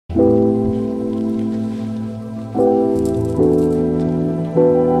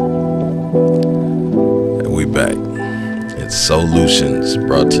Soulutions,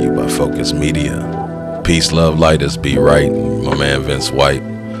 brought to you by Focus Media. Peace, love, light is be Wright, my man Vince White.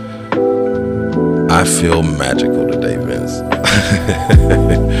 I feel magical today, Vince.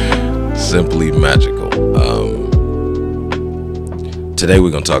 Simply magical. Today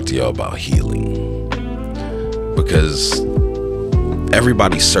we're going to talk to y'all about healing, because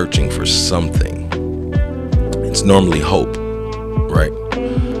everybody's searching for something. It's normally hope, right?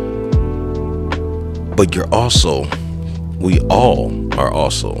 But we all are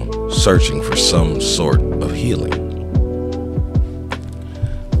also searching for some sort of healing.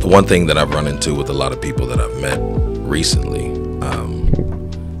 The one thing that I've run into with a lot of people that I've met recently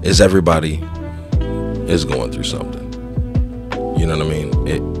is everybody is going through something. You know what I mean?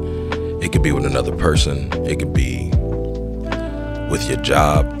 It could be with another person. It could be with your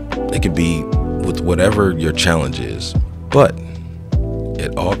job. It could be with whatever your challenge is. But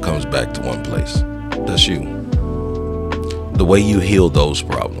it all comes back to one place. That's you. The way you heal those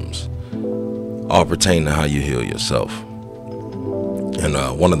problems all pertain to how you heal yourself. And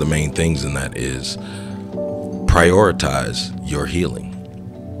one of the main things in that is prioritize your healing.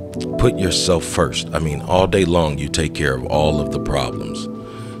 Put yourself first. I mean, all day long you take care of all of the problems.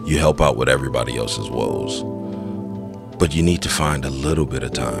 You help out with everybody else's woes. But you need to find a little bit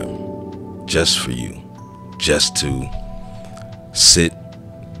of time just for you, just to sit,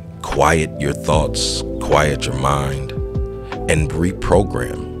 quiet your thoughts, quiet your mind, and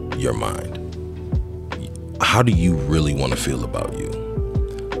reprogram your mind. How do you really want to feel about you?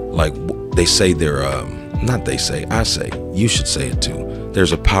 Like they say I say, you should say it too.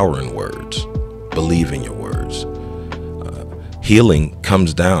 There's a power in words. Believe in your words. Healing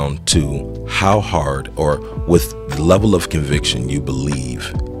comes down to how hard or with the level of conviction you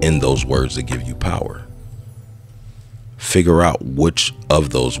believe in those words that give you power. Figure out which of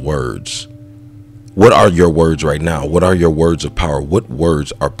those words. What are your words right now? What are your words of power? What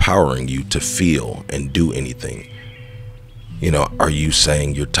words are powering you to feel and do anything? You know, are you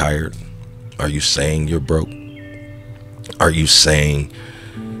saying you're tired? Are you saying you're broke? Are you saying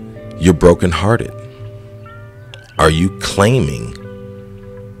you're brokenhearted? Are you claiming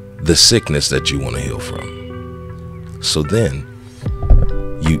the sickness that you want to heal from? So then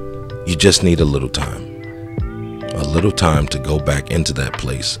you just need a little time to go back into that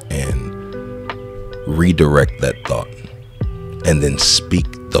place and redirect that thought, and then speak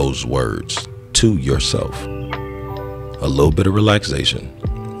those words to yourself. A little bit of relaxation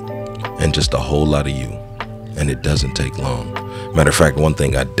and just a whole lot of you, and it doesn't take long. Matter of fact, one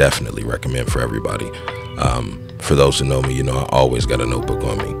thing I definitely recommend for everybody, for those who know me, you know I always got a notebook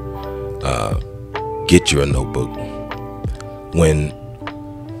on me. Get you a notebook. When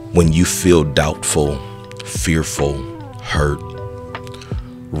you feel doubtful, fearful, hurt,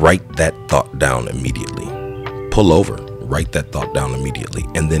 write that thought down immediately. Pull over, write that thought down immediately,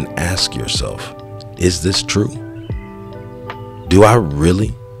 and then ask yourself, is this true? Do I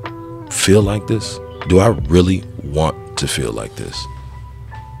really feel like this? Do I really want to feel like this?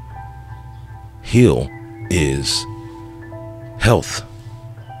 Heal is health.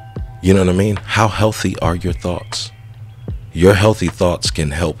 You know what I mean? How healthy are your thoughts? Your healthy thoughts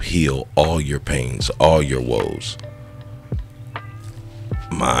can help heal all your pains, all your woes.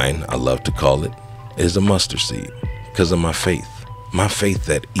 Mine, I love to call it, is a mustard seed because of my faith. My faith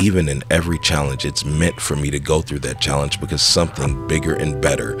that even in every challenge, it's meant for me to go through that challenge because something bigger and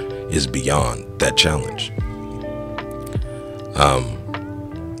better is beyond that challenge.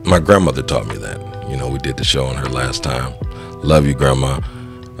 My grandmother taught me that. You know, we did the show on her last time. Love you, Grandma.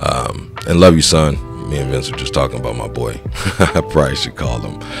 And love you, son. Me and Vince were just talking about my boy. I probably should call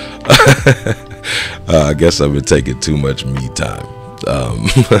him. I guess I've been taking too much me time.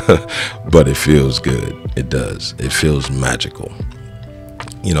 But it feels good. It does. It feels magical.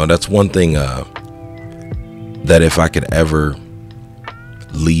 You know, that's one thing that if I could ever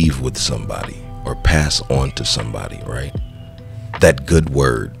leave with somebody or pass on to somebody, right? That good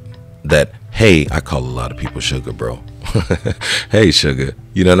word, that, hey, I call a lot of people sugar, bro. Hey, sugar.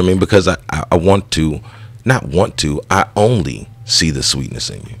 You know what I mean? Because I only see the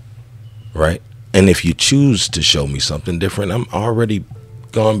sweetness in you, right? And if you choose to show me something different, I'm already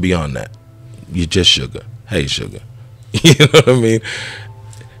gone beyond that. You're just sugar. Hey, sugar. You know what I mean?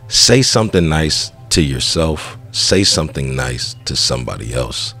 Say something nice to yourself. Say something nice to somebody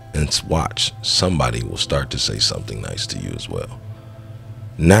else. And watch, somebody will start to say something nice to you as well.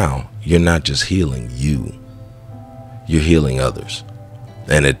 Now, you're not just healing you. You're healing others.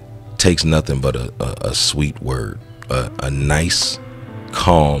 And it takes nothing but a sweet word. A nice,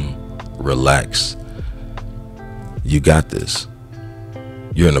 calm, relax. You got this.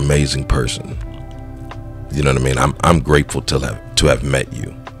 You're an amazing person. You know what I mean? I'm grateful to have met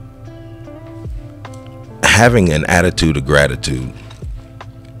you. Having an attitude of gratitude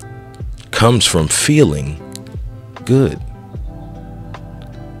comes from feeling good.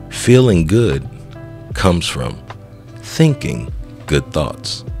 Feeling good comes from thinking good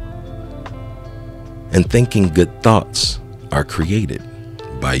thoughts. And thinking good thoughts are created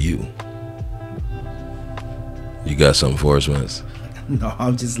by you. You got something for us, Vince? No,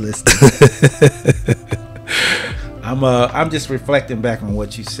 I'm just listening. I'm just reflecting back on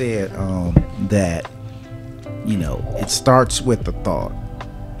what you said, that, you know, it starts with the thought.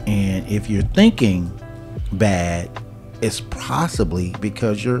 And if you're thinking bad, it's possibly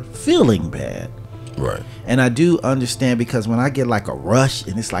because you're feeling bad. Right. And I do understand, because when I get like a rush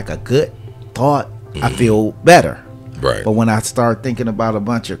and it's like a good thought, I feel better. Right. But when I start thinking about a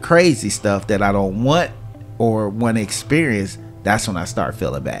bunch of crazy stuff that I don't want or want to experience, that's when I start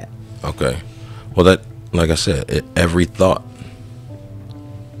feeling bad. Okay. Well, that, like I said, every thought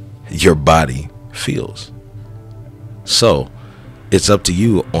your body feels. So it's up to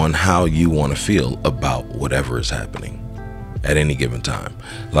you on how you want to feel about whatever is happening at any given time.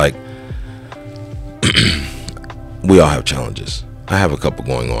 Like, we all have challenges. I have a couple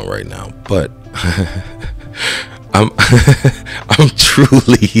going on right now, but I'm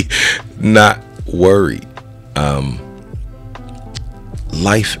truly not worried.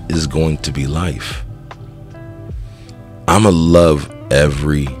 Life is going to be life. I'ma love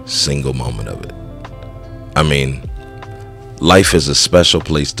every single moment of it. I mean, life is a special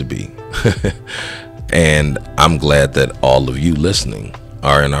place to be. And I'm glad that all of you listening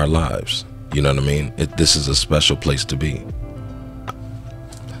are in our lives. You know what I mean? This is a special place to be.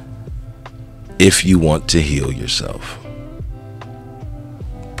 If you want to heal yourself,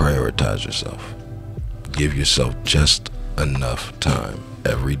 prioritize yourself. Give yourself just enough time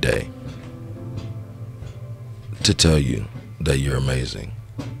every day to tell you that you're amazing.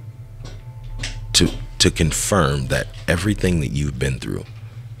 To confirm that everything that you've been through,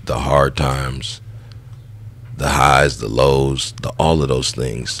 the hard times, the highs, the lows, all of those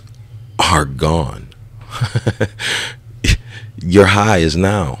things are gone. Your high is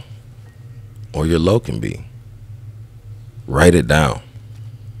now, or your low can be. Write it down.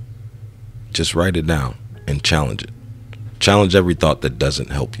 Just write it down and challenge it. Challenge every thought that doesn't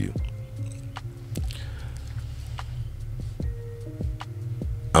help you.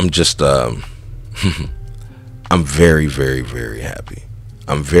 I'm just, I'm very, very, very happy.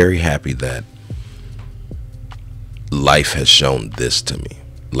 I'm very happy that life has shown this to me.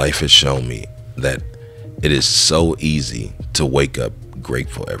 Life has shown me that it is so easy to wake up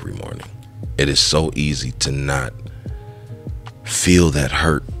grateful every morning. It is so easy to not feel that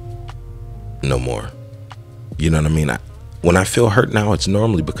hurt no more. You know what I mean? When I feel hurt now, it's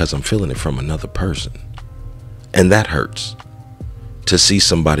normally because I'm feeling it from another person. And that hurts. To see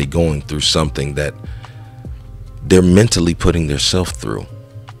somebody going through something that they're mentally putting themselves through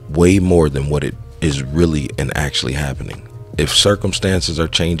way more than what it is really and actually happening. If circumstances are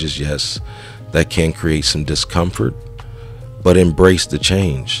changes, yes, that can create some discomfort, but embrace the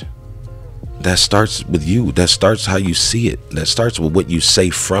change. That starts with you. That starts how you see it. That starts with what you say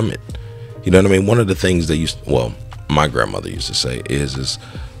from it. You know what I mean? One of the things that my grandmother used to say is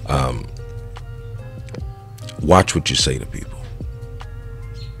watch what you say to people.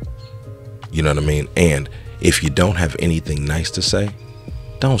 You know what I mean? And if you don't have anything nice to say,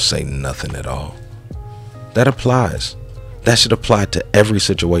 don't say nothing at all. That applies. That should apply to every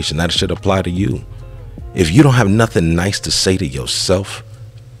situation. That should apply to you. If you don't have nothing nice to say to yourself,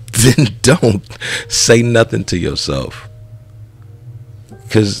 then don't say nothing to yourself.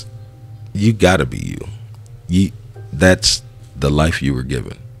 Because you gotta be you. That's the life you were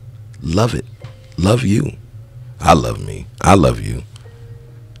given. Love it. Love you. I love me. I love you.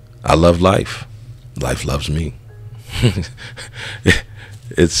 I love life. Life loves me.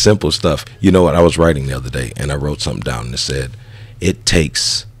 It's simple stuff. You know what? I was writing the other day and I wrote something down and it said, it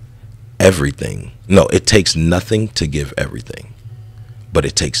takes everything. No, it takes nothing to give everything, but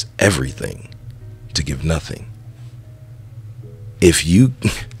it takes everything to give nothing. If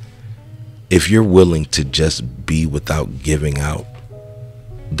you're willing to just be without giving out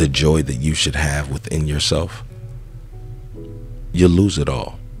the joy that you should have within yourself, you'll lose it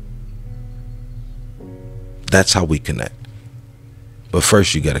all. That's how we connect. But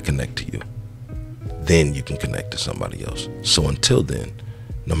first you got to connect to you. Then you can connect to somebody else. So until then,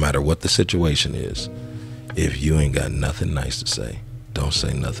 no matter what the situation is, if you ain't got nothing nice to say, don't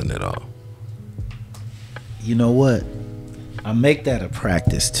say nothing at all. You know what? I make that a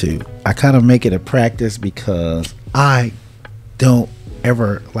practice too. I kind of make it a practice because I don't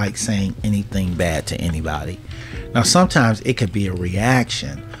ever like saying anything bad to anybody. Now, sometimes it could be a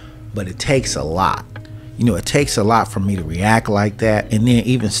reaction, but it takes a lot. You know, it takes a lot for me to react like that. And then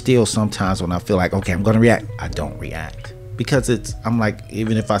even still, sometimes when I feel like, okay, I'm going to react, I don't react. Because I'm like,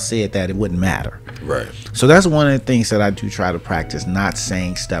 even if I said that, it wouldn't matter. Right. So that's one of the things that I do try to practice, not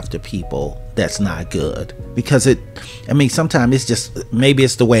saying stuff to people that's not good. Because sometimes it's just, maybe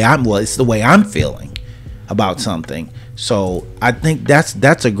it's the way it's the way I'm feeling about something. So I think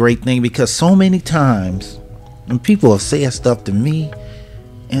that's a great thing, because so many times when people have said stuff to me,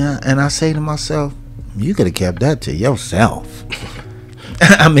 and I say to myself, you could have kept that to yourself.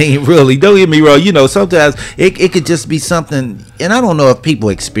 I mean, really, don't get me wrong. You know, sometimes it could just be something, and I don't know if people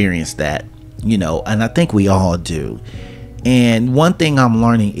experience that, you know, and I think we all do. And one thing I'm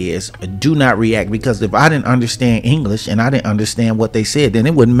learning is do not react, because if I didn't understand English and I didn't understand what they said, then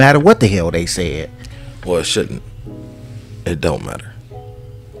it wouldn't matter what the hell they said. Well, it shouldn't. It don't matter.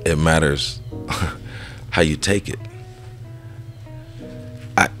 It matters how you take it.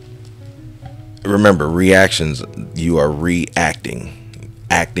 Remember, reactions, you are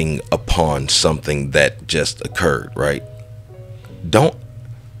acting upon something that just occurred, right?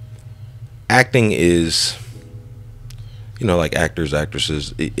 Acting is, you know, like actors,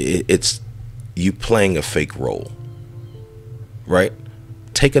 actresses, it's you playing a fake role, right?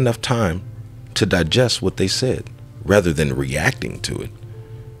 Take enough time to digest what they said rather than reacting to it,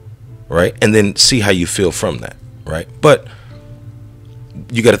 right? And then see how you feel from that, right? But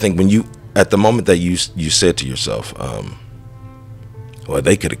you got to think, at the moment that you said to yourself, well,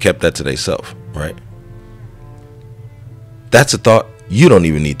 they could have kept that to themselves, right? That's a thought you don't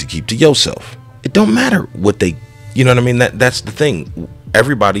even need to keep to yourself. It don't matter what they, you know what I mean? That's the thing.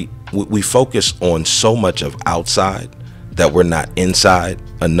 Everybody, we focus on so much of outside that we're not inside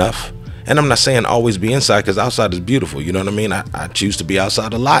enough. And I'm not saying always be inside, because outside is beautiful. You know what I mean? I choose to be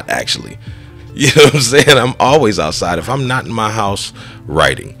outside a lot, actually. You know what I'm saying? I'm always outside. If I'm not in my house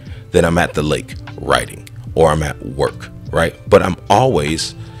writing, then I'm at the lake writing, or I'm at work, right? But I'm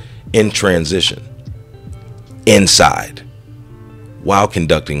always in transition inside while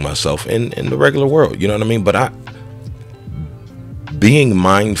conducting myself in the regular world. You know what I mean? But being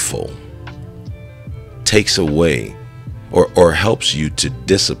mindful takes away or helps you to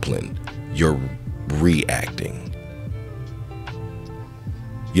discipline your reacting.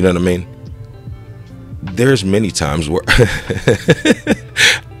 You know what I mean? There's many times where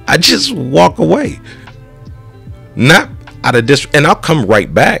I just walk away, not out of disrespect, and I'll come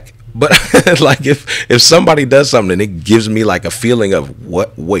right back. But like if somebody does something and it gives me like a feeling of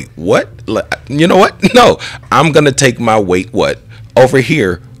wait, what? You know what? No, I'm going to take my what over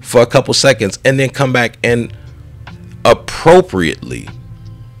here for a couple seconds and then come back and appropriately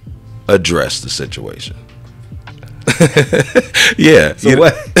address the situation. Yeah. So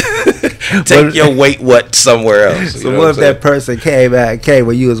what? Take your what somewhere else. So what if that person came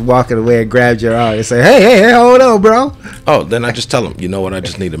when you was walking away and grabbed your arm and say, hey, hold on, bro? Oh, then I just tell them, you know what? I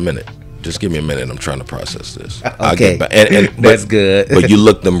just need a minute. Just give me a minute. I'm trying to process this. Okay. I'll get back. And that's good. But you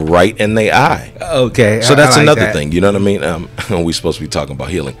look them right in the eye. Okay. So that's like another that. thing. You know what I mean? We're supposed to be talking about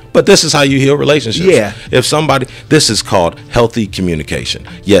healing. But this is how you heal relationships. Yeah. If this is called healthy communication.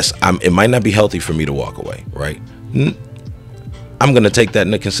 Yes, it might not be healthy for me to walk away, right? I'm going to take that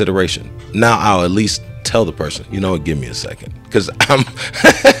into consideration. Now I'll at least tell the person, you know what, give me a second. Because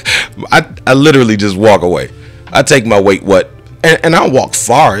I literally just walk away. I take my what, and I don't walk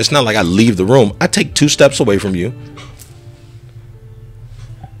far. It's not like I leave the room. I take 2 steps away from you.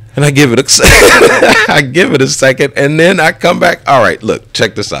 And I give it a second, and then I come back. All right, look,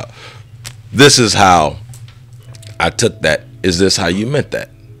 check this out. This is how I took that. Is this how you meant that?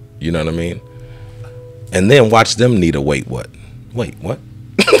 You know what I mean? And then watch them need a wait, what?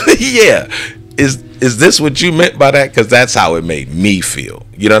 Yeah. Is this what you meant by that? Because that's how it made me feel.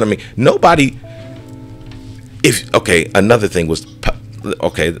 You know what I mean? Nobody. Another thing was,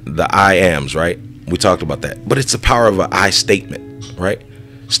 the I ams, right? We talked about that. But it's the power of an I statement, right?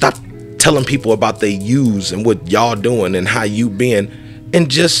 Stop telling people about their yous and what y'all doing and how you been,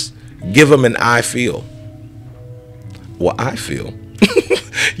 and just give them an I feel. Well, I feel.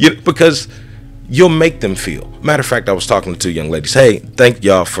 Because you'll make them feel. Matter of fact, I was talking to 2 young ladies. Hey, thank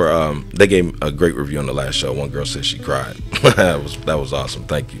y'all for they gave a great review on the last show. One girl said she cried. that was awesome.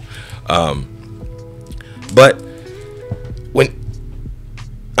 Thank you. But when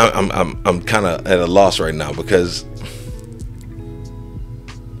I'm kind of at a loss right now, because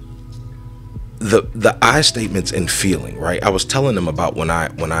the I statements and feeling, right? I was telling them about when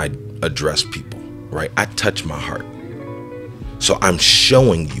I address people, right? I touch my heart. So I'm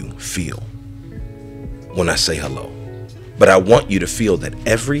showing you feel when I say hello. But I want you to feel that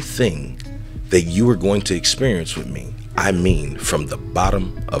everything that you are going to experience with me, I mean from the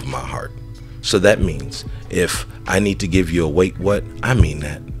bottom of my heart. So that means if I need to give you a wait what, I mean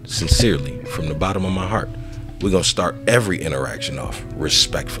that sincerely from the bottom of my heart. We're going to start every interaction off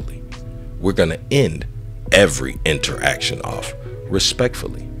respectfully. We're going to end every interaction off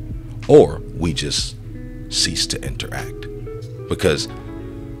respectfully. Or we just cease to interact. Because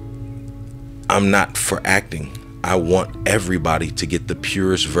I'm not for acting. I want everybody to get the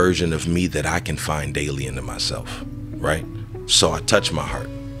purest version of me that I can find daily into myself, right? So I touch my heart.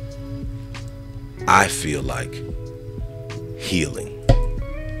 I feel like healing.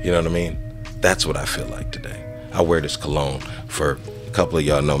 You know what I mean? That's what I feel like today. I wear this cologne. For a couple of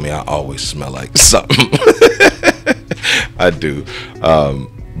y'all know me, I always smell like something. I do.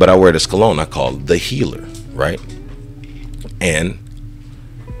 But I wear this cologne I call the healer, right? And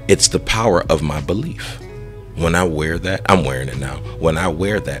it's the power of my belief. When I wear that, I'm wearing it now. When I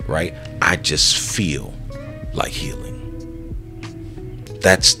wear that, right, I just feel like healing.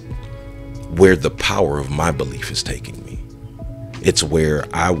 That's where the power of my belief is taking me. It's where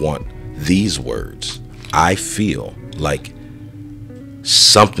I want these words. I feel like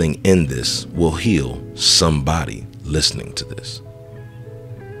something in this will heal somebody listening to this.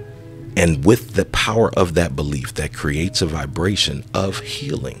 And with the power of that belief, that creates a vibration of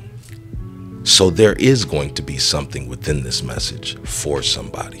healing. So there is going to be something within this message for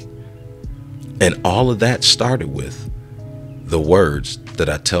somebody. And all of that started with the words that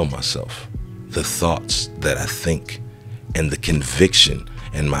I tell myself, the thoughts that I think, and the conviction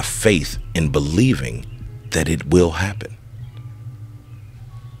and my faith in believing that it will happen.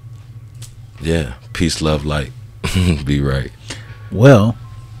 Yeah, peace, love, light. Be right. Well,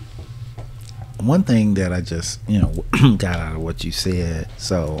 one thing that I just, got out of what you said.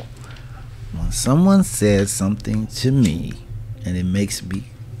 So when someone says something to me and it makes me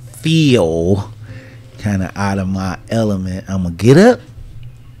feel kind of out of my element, I'm going to get up,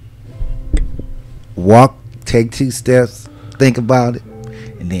 walk, take 2 steps, think about it,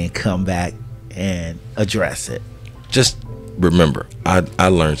 and then come back and address it. Just remember, I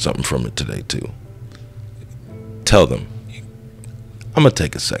learned something from it today too. Tell them, I'm going to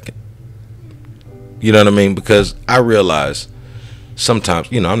take a second. You know what I mean? Because I realize sometimes,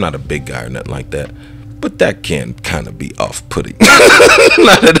 I'm not a big guy or nothing like that, but that can kind of be off-putting.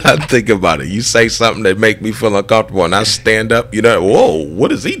 Now that I think about it, you say something that make me feel uncomfortable and I stand up, whoa,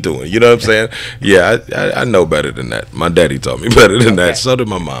 what is he doing? You know what I'm saying? Yeah, I know better than that. My daddy taught me better than that. So did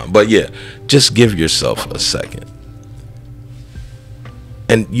my mom. But yeah, just give yourself a second.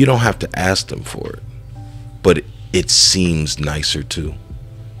 And you don't have to ask them for it, but it seems nicer too.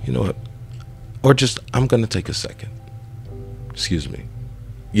 You know what? Or just, I'm going to take a second. Excuse me.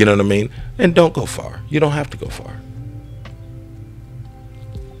 You know what I mean? And don't go far. You don't have to go far.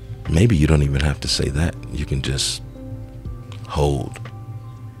 Maybe you don't even have to say that. You can just hold.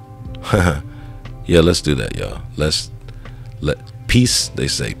 Yeah, let's do that, y'all. Let peace, they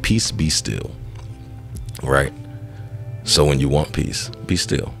say, peace be still. Right? So when you want peace, be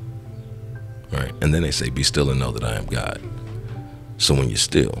still. Right? And then they say, be still and know that I am God. So when you're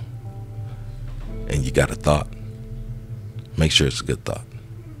still and you got a thought, make sure it's a good thought.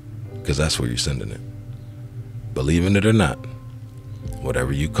 Because that's where you're sending it. Believing it or not,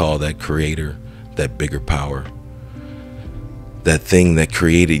 whatever you call that creator, that bigger power, that thing that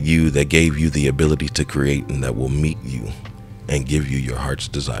created you, that gave you the ability to create and that will meet you and give you your heart's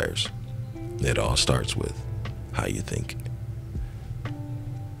desires. It all starts with how you think.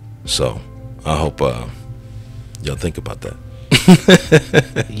 So I hope y'all think about that.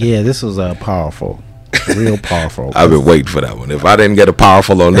 Yeah, this was powerful. Real powerful. I've been waiting for that one. If I didn't get a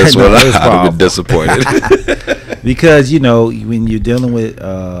powerful on this one, I'd have been disappointed. Because, when you're dealing with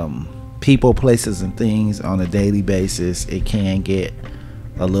people, places, and things on a daily basis, it can get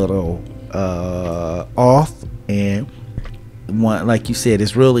a little off. And like you said,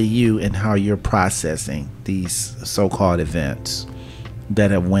 it's really you and how you're processing these so-called events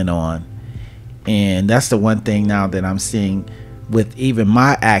that have went on. And that's the one thing now that I'm seeing with even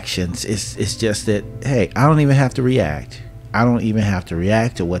my actions. It's just that, hey, I don't even have to react. I don't even have to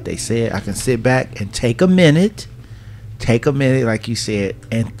react to what they said. I can sit back and take a minute, like you said,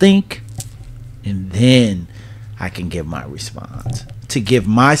 and think, and then I can give my response. To give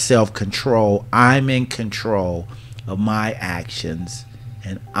myself control. I'm in control of my actions,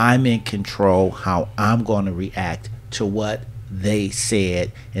 and I'm in control how I'm going to react to what they said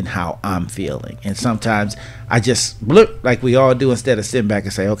and how I'm feeling. And sometimes I just blip, like we all do, instead of sitting back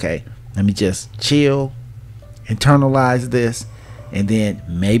and say, okay, let me just chill, internalize this, and then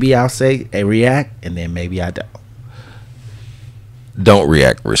maybe I'll say a react, and then maybe I don't. Don't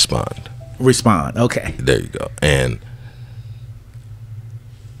react, respond. Respond. Okay. There you go. And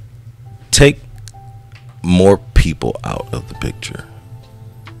take more people out of the picture.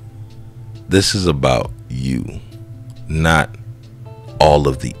 This is about you, not all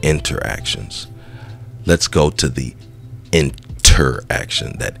of the interactions. Let's go to the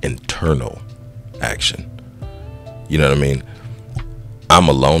interaction, that internal action. You know what I mean? I'm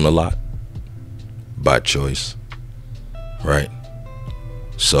alone a lot by choice, right?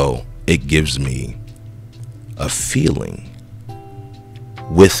 So it gives me a feeling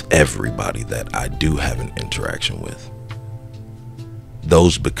with everybody that I do have an interaction with.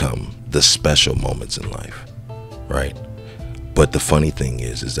 Those become the special moments in life, right? But the funny thing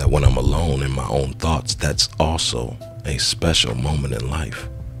is that when I'm alone in my own thoughts, that's also a special moment in life.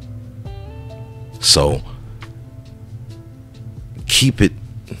 So keep it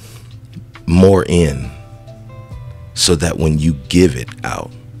more in so that when you give it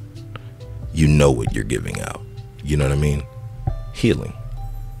out, you know what you're giving out. You know what I mean? Healing,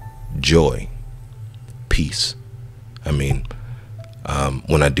 joy, peace. I mean,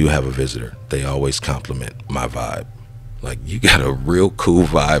 when I do have a visitor, they always compliment my vibe. Like, you got a real cool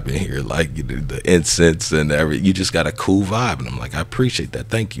vibe in here. Like, you do the incense and everything. You just got a cool vibe. And I'm like, I appreciate that.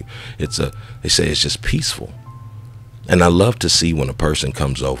 Thank you. They say it's just peaceful. And I love to see when a person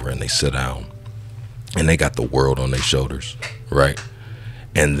comes over and they sit down and they got the world on their shoulders, right?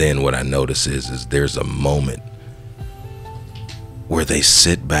 And then what I notice is there's a moment where they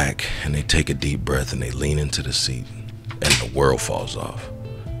sit back and they take a deep breath and they lean into the seat and the world falls off.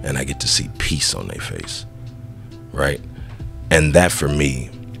 And I get to see peace on their face, right? And that for me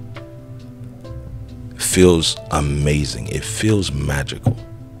feels amazing. It feels magical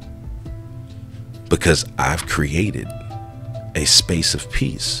because I've created a space of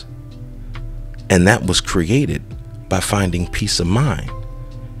peace. And that was created by finding peace of mind.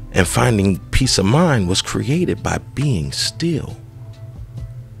 And finding peace of mind was created by being still.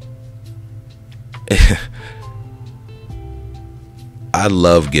 I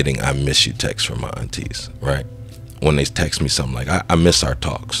love getting I miss you texts from my aunties, right? When they text me something like, I miss our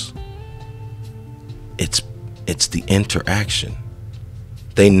talks. It's the interaction.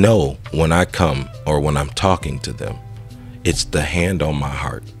 They know when I come or when I'm talking to them, it's the hand on my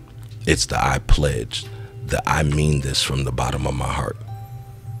heart. It's the I pledge, the I mean this from the bottom of my heart.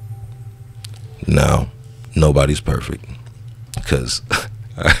 Now, nobody's perfect because,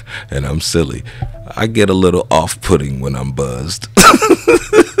 and I'm silly, I get a little off-putting when I'm buzzed.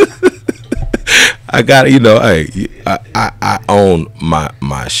 I got, I own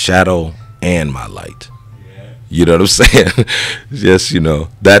my shadow and my light. You know what I'm saying? Just,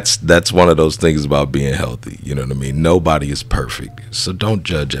 that's one of those things about being healthy. You know what I mean? Nobody is perfect. So don't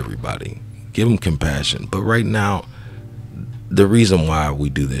judge everybody. Give them compassion. But right now, the reason why we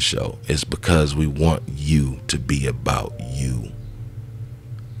do this show is because we want you to be about you.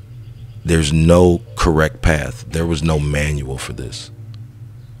 There's no correct path. There was no manual for this.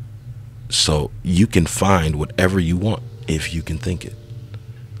 So you can find whatever you want if you can think it.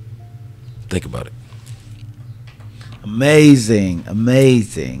 Think about it. Amazing,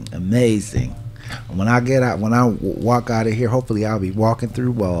 amazing, amazing. When I walk out of here, hopefully I'll be walking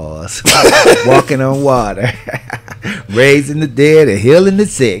through walls, walking on water, raising the dead and healing the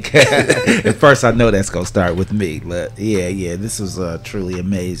sick. At first, I know that's gonna start with me, but yeah, this is truly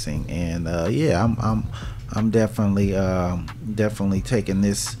amazing, and I'm definitely taking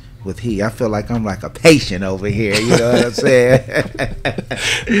this with he. I feel like I'm like a patient over here. You know what I'm saying?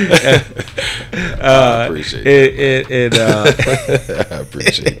 I appreciate it. I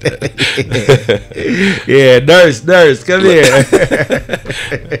appreciate that. Yeah, nurse, come here.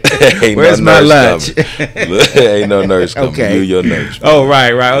 Where's my lunch? Ain't no nurse coming. Okay. You your nurse. Oh,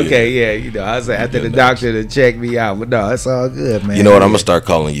 right. Okay, yeah. I was after the doctor to check me out, but no, it's all good, man. You know what? I'm gonna start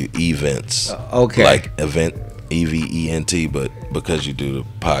calling you events. Okay. Like event. EVENT, but because you do the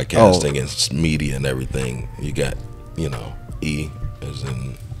podcasting and media and everything, you got, E as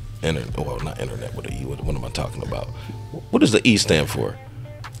in internet. Well, not internet with an E. What am I talking about? What does the E stand for?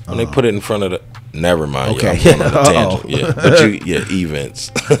 When they put it in front of the. Never mind. Okay. I'm going on a tangent. Yeah, but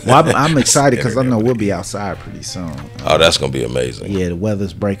events. Well, I'm excited because I know we'll be outside pretty soon. Oh, that's gonna be amazing. Yeah, the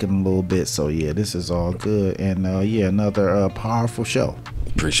weather's breaking a little bit, so yeah, this is all good, and another powerful show.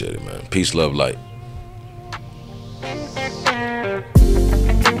 Appreciate it, man. Peace, love, light.